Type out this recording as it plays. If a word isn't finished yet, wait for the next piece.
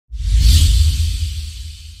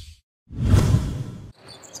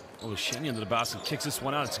Oh, Shenny under the basket, kicks this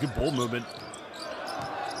one out. It's a good ball movement.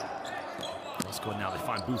 Let's go now. They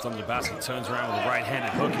find Booth under the basket, turns around with a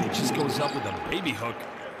right-handed hook, and he just goes up with a baby hook.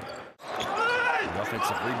 The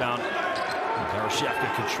offensive rebound.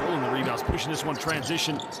 Darüssafaka controlling the rebounds, pushing this one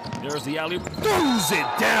transition. There's the alley-oop, throws it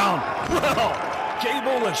down.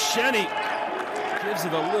 Well, Shenny gives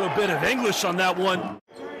it a little bit of English on that one.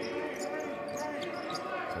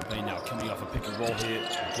 Cobain now coming off a pick and roll here.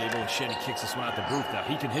 Shenny kicks this one out to Booth. Now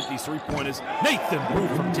he can hit these three-pointers. Nathan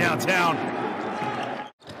Booth from downtown.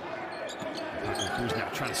 Cruz now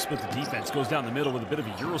trying to split the defense. Goes down the middle with a bit of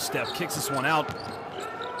a Euro step. Kicks this one out.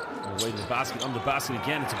 Away to the basket, under the basket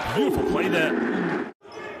again. It's a beautiful play there.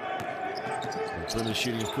 The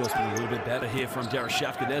shooting, of course, been a little bit better here from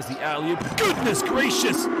Darüssafaka. There's the alley-oop. Goodness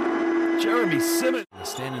gracious! Jeremy Simmons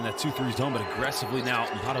standing in that 2-3 zone, but aggressively now,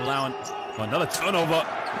 not allowing another turnover.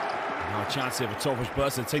 Now a chance here for Tofas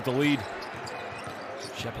Bursa to take the lead.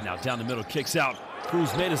 Shepard now down the middle, kicks out.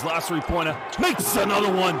 Cruz made his last three-pointer, makes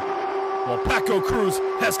another one. Well, Paco Cruz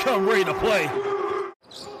has come ready to play.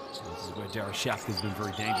 This is where Darüssafaka has been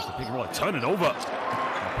very dangerous. The pick and roll, turn it over.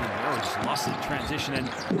 Just lost in transition, and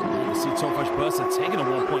you see Tofas Bursa taking a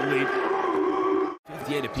 1-point lead.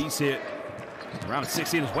 58 apiece here. Around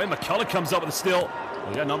 16 is way. McCullough comes up with a steal.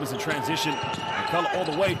 We got numbers in transition. McCullough all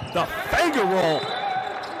the way. The finger roll.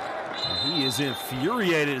 And he is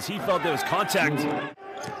infuriated as he felt there was contact.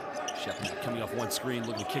 Shepard coming off one screen,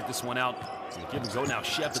 looking to kick this one out. Give and go now.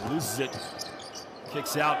 Shepard loses it.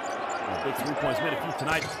 Kicks out. A big 3 points made a few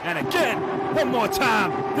tonight. And again, one more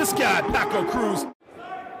time. This guy, Paco Cruz.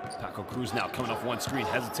 Paco Cruz now coming off one screen,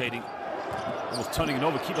 hesitating. Almost turning it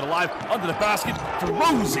over, keep it alive. Under the basket,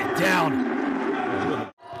 throws it down.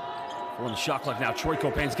 On the shot clock now, Troy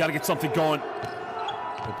Copain's got to get something going.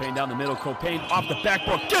 Copain down the middle, Copain off the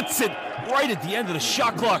backboard, gets it right at the end of the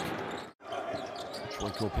shot clock. Troy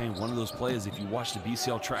Copain, one of those players, if you watch the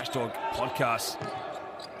BCL Trash Talk podcast,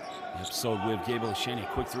 the episode with Gabriel Shenny,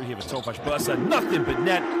 quick three here for Tofas Bursa, nothing but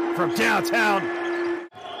net from downtown.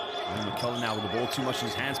 And McCullough now with the ball too much in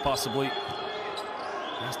his hands, possibly.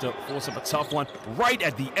 Has to force up a tough one right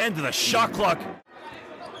at the end of the shot clock.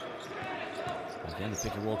 Again, the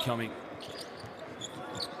pick and roll coming.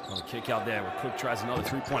 Another kick out there where Cook tries another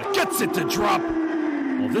three-pointer. Gets it to drop.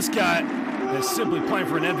 Well, this guy is simply playing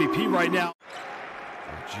for an MVP right now.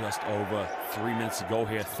 Just over 3 minutes to go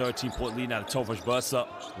here. 13-point lead now to Tofas Bursa.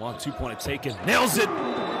 Long two-pointer taken. Nails it.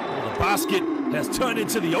 Well, the basket has turned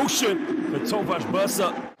into the ocean for Tofas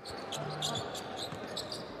Bursa.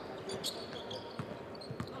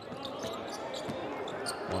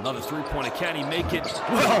 Well, another three-pointer. Can he make it?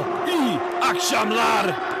 Well,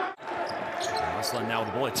 Akshamlar. Aslan now with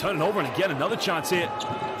the ball. They turn it over, and again, another chance here.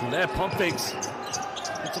 From there, pump fakes.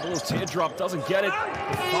 Gets a little teardrop, doesn't get it.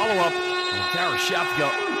 The follow-up.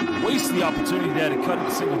 Darüssafaka wastes the opportunity there to cut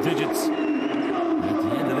into single digits. And at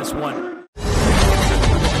the end of this one,